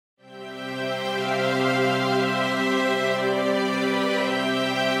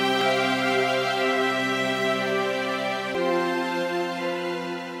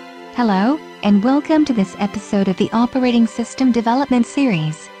Hello, and welcome to this episode of the Operating System Development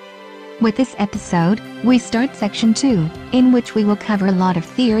Series. With this episode, we start Section 2, in which we will cover a lot of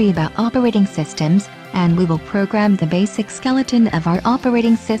theory about operating systems, and we will program the basic skeleton of our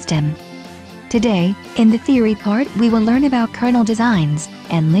operating system. Today, in the theory part, we will learn about kernel designs,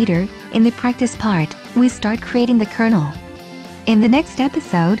 and later, in the practice part, we start creating the kernel. In the next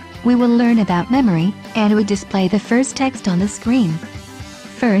episode, we will learn about memory, and we display the first text on the screen.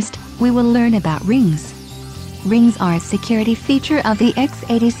 First, we will learn about rings. Rings are a security feature of the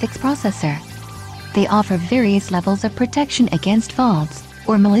x86 processor. They offer various levels of protection against faults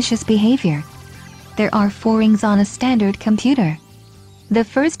or malicious behavior. There are 4 rings on a standard computer. The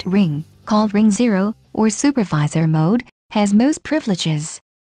first ring, called ring 0 or supervisor mode, has most privileges.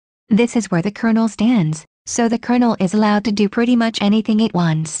 This is where the kernel stands, so the kernel is allowed to do pretty much anything it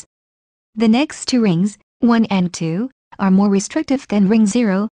wants. The next 2 rings, 1 and 2, are more restrictive than ring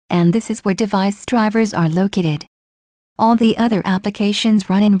 0, and this is where device drivers are located. All the other applications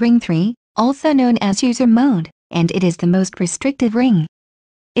run in ring 3, also known as user mode, and it is the most restrictive ring.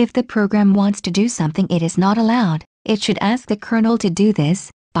 If the program wants to do something it is not allowed, it should ask the kernel to do this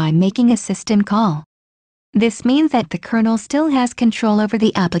by making a system call. This means that the kernel still has control over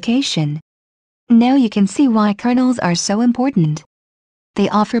the application. Now you can see why kernels are so important. They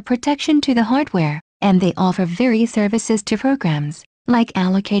offer protection to the hardware, and they offer various services to programs, like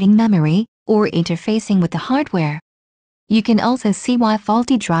allocating memory or interfacing with the hardware. You can also see why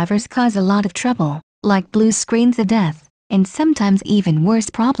faulty drivers cause a lot of trouble, like blue screens of death, and sometimes even worse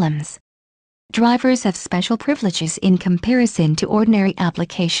problems. Drivers have special privileges in comparison to ordinary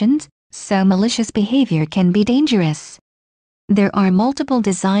applications, so malicious behavior can be dangerous. There are multiple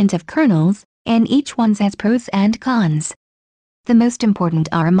designs of kernels, and each one has pros and cons. The most important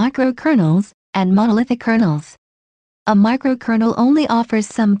are microkernels and monolithic kernels. A microkernel only offers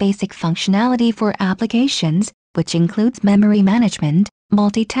some basic functionality for applications, which includes memory management,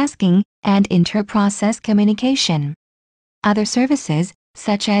 multitasking, and inter-process communication. Other services,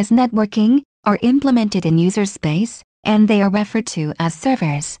 such as networking, are implemented in user space, and they are referred to as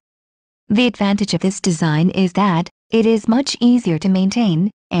servers. The advantage of this design is that it is much easier to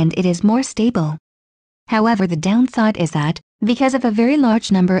maintain, and it is more stable. However, the downside is that, because of a very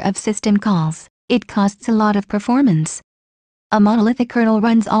large number of system calls, it costs a lot of performance. A monolithic kernel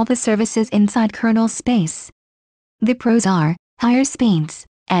runs all the services inside kernel space. The pros are higher speeds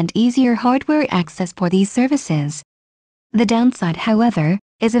and easier hardware access for these services. The downside, however,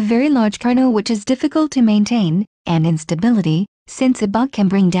 is a very large kernel which is difficult to maintain, and instability, since a bug can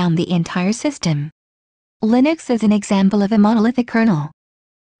bring down the entire system. Linux is an example of a monolithic kernel.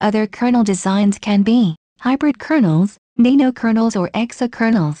 Other kernel designs can be hybrid kernels, nanokernels, or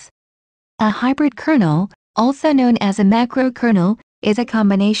exokernels. A hybrid kernel, also known as a macrokernel, is a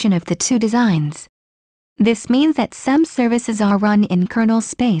combination of the 2 designs. This means that some services are run in kernel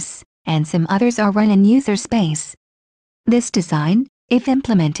space, and some others are run in user space. This design, if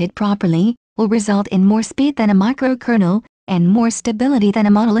implemented properly, will result in more speed than a microkernel and more stability than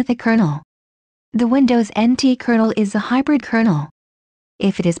a monolithic kernel. The Windows NT kernel is a hybrid kernel.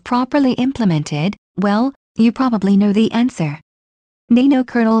 If it is properly implemented, well, you probably know the answer.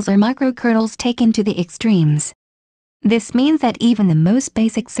 Nanokernels or microkernels taken to the extremes. This means that even the most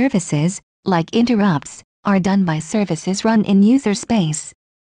basic services, like interrupts, are done by services run in user space.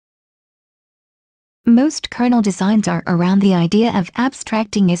 Most kernel designs are around the idea of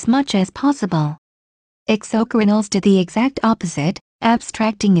abstracting as much as possible. Exokernels do the exact opposite,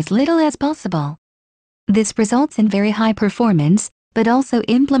 abstracting as little as possible. This results in very high performance, but also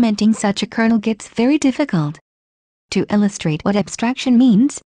implementing such a kernel gets very difficult. To illustrate what abstraction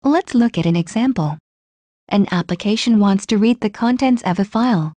means, let's look at an example. An application wants to read the contents of a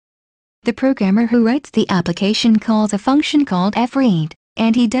file. The programmer who writes the application calls a function called fread,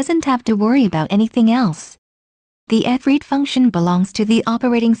 and he doesn't have to worry about anything else. The fread function belongs to the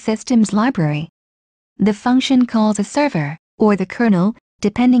operating system's library. The function calls a server, or the kernel,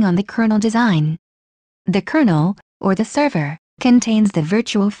 depending on the kernel design. The kernel, or the server, contains the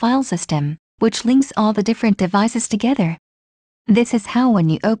virtual file system, which links all the different devices together. This is how when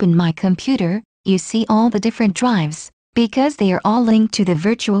you open my computer, you see all the different drives, because they are all linked to the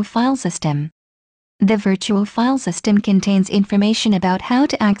virtual file system. The virtual file system contains information about how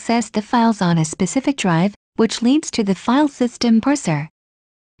to access the files on a specific drive, which leads to the file system parser.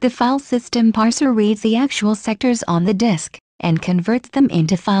 The file system parser reads the actual sectors on the disk, and converts them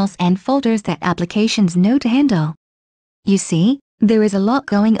into files and folders that applications know to handle. You see, there is a lot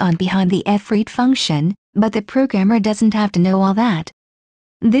going on behind the fread function, but the programmer doesn't have to know all that.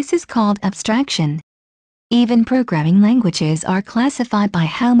 This is called abstraction. Even programming languages are classified by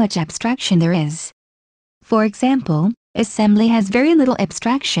how much abstraction there is. For example, assembly has very little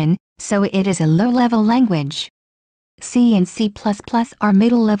abstraction, so it is a low-level language. C and C++ are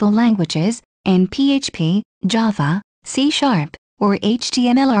middle-level languages, and PHP, Java, C#, or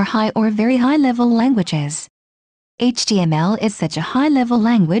HTML are high or very high-level languages. HTML is such a high-level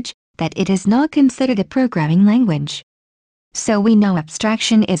language that it is not considered a programming language. So we know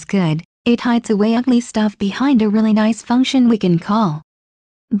abstraction is good, it hides away ugly stuff behind a really nice function we can call.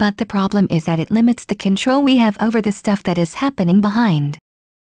 But the problem is that it limits the control we have over the stuff that is happening behind.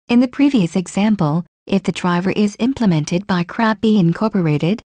 In the previous example, if the driver is implemented by Crappy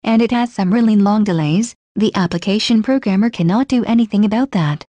Incorporated, and it has some really long delays, the application programmer cannot do anything about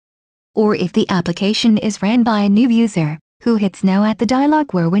that. Or if the application is ran by a new user, who hits no at the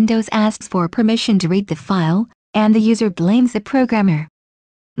dialog where Windows asks for permission to read the file, and the user blames the programmer.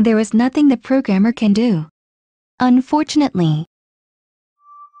 There is nothing the programmer can do. Unfortunately.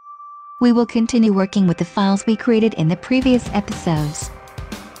 We will continue working with the files we created in the previous episodes.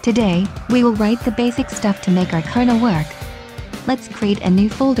 Today, we will write the basic stuff to make our kernel work. Let's create a new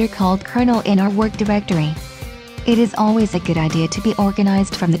folder called kernel in our work directory. It is always a good idea to be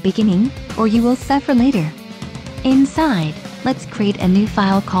organized from the beginning, or you will suffer later. Inside, let's create a new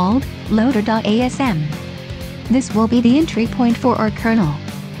file called loader.asm. This will be the entry point for our kernel.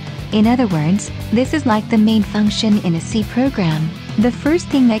 In other words, this is like the main function in a C program, the first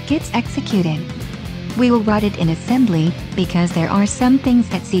thing that gets executed. We will write it in assembly because there are some things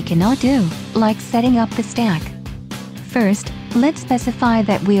that C cannot do, like setting up the stack. First, let's specify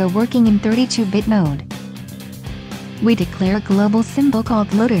that we are working in 32-bit mode. We declare a global symbol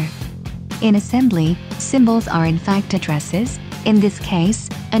called loader. In assembly, symbols are in fact addresses, in this case,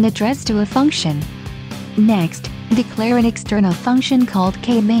 an address to a function. Next, declare an external function called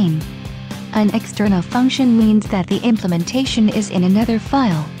kmain. An external function means that the implementation is in another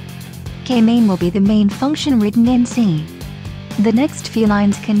file. Kmain will be the main function written in C. The next few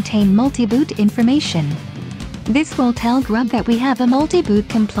lines contain multi-boot information. This will tell Grub that we have a multi-boot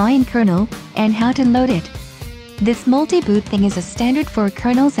compliant kernel, and how to load it. This multi-boot thing is a standard for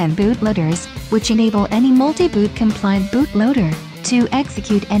kernels and bootloaders, which enable any multi-boot compliant bootloader to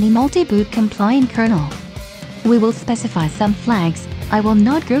execute any multi-boot compliant kernel. We will specify some flags. I will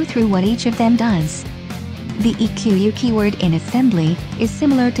not go through what each of them does. The EQU keyword in assembly is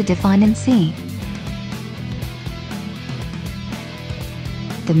similar to define in C.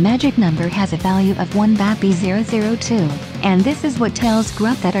 The magic number has a value of 1BATB002, and this is what tells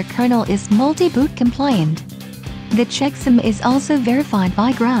Grub that our kernel is multi-boot compliant. The checksum is also verified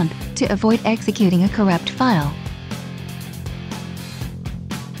by Grub to avoid executing a corrupt file.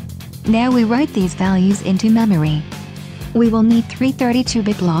 Now we write these values into memory. We will need 3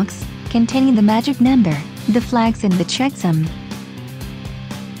 32-bit blocks containing the magic number, the flags and the checksum.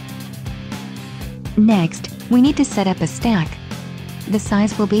 Next, we need to set up a stack. The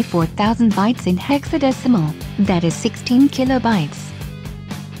size will be 4000 bytes in hexadecimal, that is 16 kilobytes.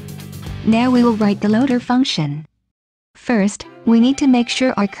 Now we will write the loader function. First, we need to make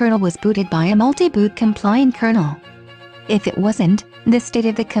sure our kernel was booted by a multi-boot compliant kernel. If it wasn't, the state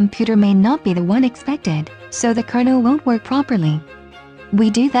of the computer may not be the one expected, so the kernel won't work properly. We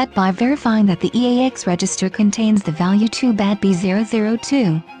do that by verifying that the EAX register contains the value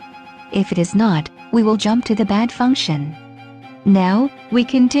 2BATB002. If it is not, we will jump to the BAT function. Now, we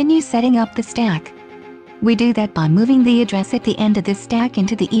continue setting up the stack. We do that by moving the address at the end of the stack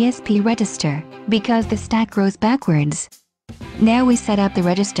into the ESP register, because the stack grows backwards. Now we set up the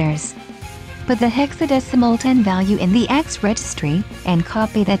registers. Put the hexadecimal 10 value in the X registry, and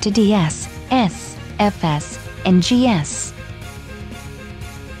copy that to DS, S, FS, and GS.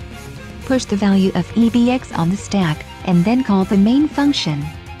 Push the value of EBX on the stack, and then call the main function.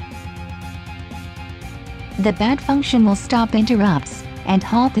 The BAT function will stop interrupts, and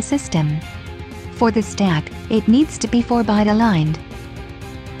halt the system. For the stack, it needs to be 4-byte aligned.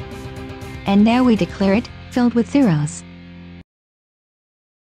 And now we declare it, filled with zeros.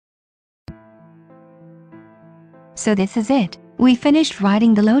 So this is it, we finished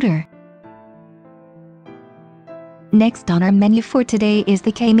writing the loader. Next on our menu for today is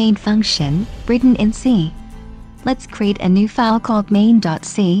the kmain function, written in C. Let's create a new file called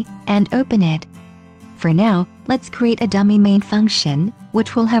main.c, and open it. For now, let's create a dummy main function,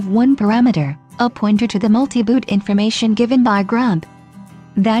 which will have one parameter, a pointer to the multi-boot information given by Grub.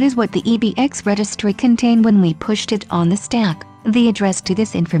 That is what the EBX registry contained when we pushed it on the stack, the address to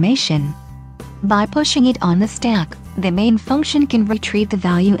this information. By pushing it on the stack, the main function can retrieve the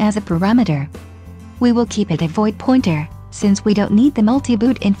value as a parameter. We will keep it a void pointer, since we don't need the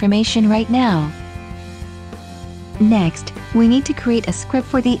multi-boot information right now. Next, we need to create a script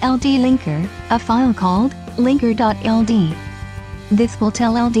for the LD linker, a file called linker.ld. This will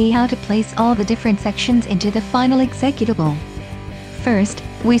tell LD how to place all the different sections into the final executable. First,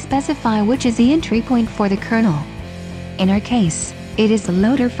 we specify which is the entry point for the kernel. In our case, it is the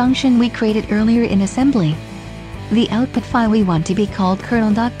loader function we created earlier in assembly. The output file we want to be called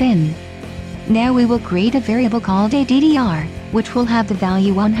kernel.bin. Now we will create a variable called addr, which will have the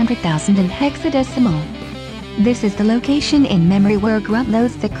value 100,000 in hexadecimal. This is the location in memory where grub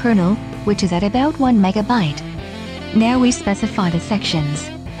loads the kernel, which is at about 1 megabyte. Now we specify the sections.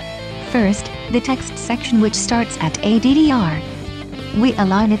 First, the text section which starts at addr. We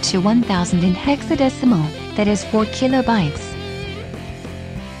align it to 1000 in hexadecimal, that is 4 kilobytes.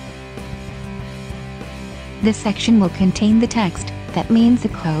 This section will contain the text, that means the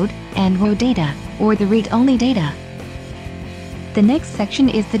code, and raw data, or the read-only data. The next section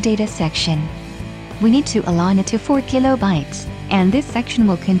is the data section. We need to align it to 4 kilobytes, and this section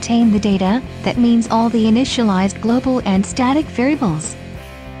will contain the data, that means all the initialized global and static variables.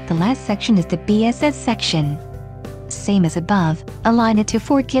 The last section is the BSS section. Same as above, align it to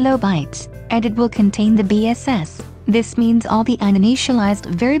 4 kilobytes, and it will contain the BSS. This means all the uninitialized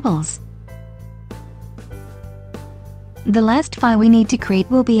variables. The last file we need to create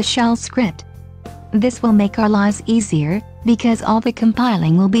will be a shell script. This will make our lives easier, because all the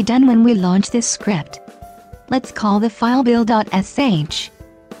compiling will be done when we launch this script. Let's call the file build.sh.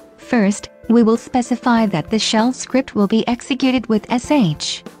 First, we will specify that the shell script will be executed with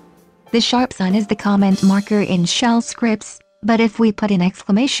sh. The sharp sign is the comment marker in shell scripts, but if we put an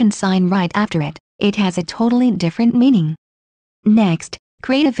exclamation sign right after it, it has a totally different meaning. Next,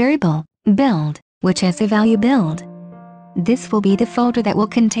 create a variable, build, which has the value build. This will be the folder that will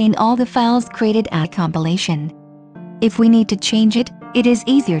contain all the files created at compilation. If we need to change it, it is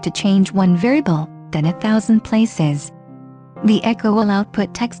easier to change one variable than 1,000 places. The echo will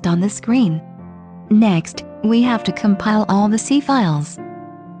output text on the screen. Next, we have to compile all the C files.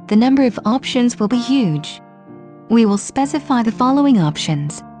 The number of options will be huge. We will specify the following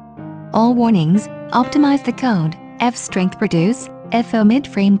options. All warnings, optimize the code, f-strength reduce, f-omit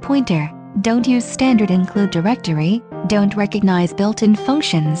frame pointer, don't use standard include directory, don't recognize built-in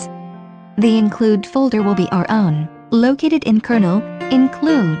functions. The include folder will be our own, located in kernel,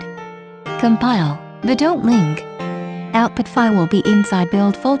 include. Compile, the don't link. Output file will be inside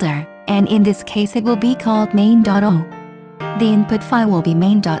build folder, and in this case it will be called main.o. The input file will be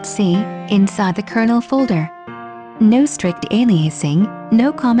main.c, inside the kernel folder. No strict aliasing,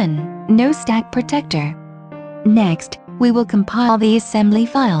 no common, no stack protector. Next, we will compile the assembly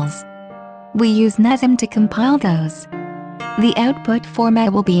files. We use NASM to compile those. The output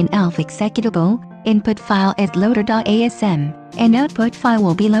format will be an ELF executable, input file is loader.asm, and output file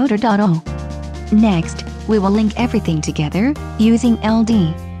will be loader.o. Next, we will link everything together, using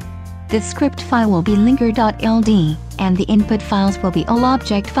LD. The script file will be linker.ld, and the input files will be all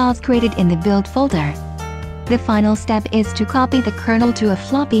object files created in the build folder. The final step is to copy the kernel to a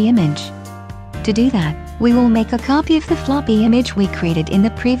floppy image. To do that, we will make a copy of the floppy image we created in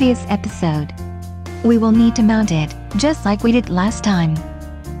the previous episode. We will need to mount it, just like we did last time.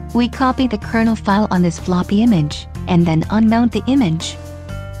 We copy the kernel file on this floppy image, and then unmount the image.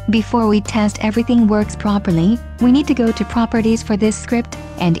 Before we test everything works properly, we need to go to Properties for this script,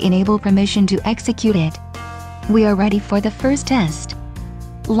 and enable permission to execute it. We are ready for the first test.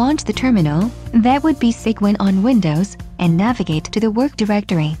 Launch the terminal, that would be Cygwin on Windows, and navigate to the work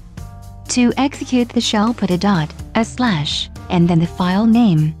directory. To execute the shell, put a dot, a slash, and then the file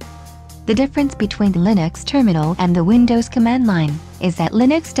name. The difference between the Linux terminal and the Windows command line is that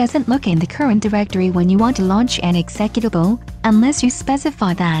Linux doesn't look in the current directory when you want to launch an executable, unless you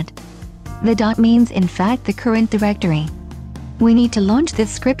specify that. The dot means in fact the current directory. We need to launch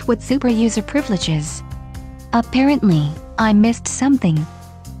this script with super user privileges. Apparently, I missed something.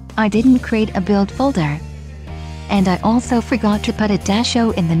 I didn't create a build folder. And I also forgot to put a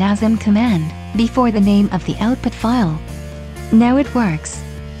 -o in the NASM command, before the name of the output file. Now it works.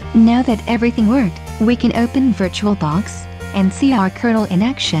 Now that everything worked, we can open VirtualBox, and see our kernel in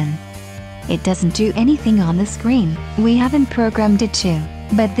action. It doesn't do anything on the screen, we haven't programmed it to,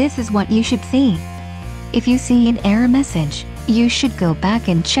 but this is what you should see. If you see an error message, you should go back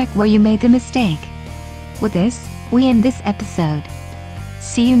and check where you made the mistake. With this, we end this episode.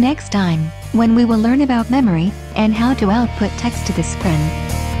 See you next time, when we will learn about memory, and how to output text to the screen.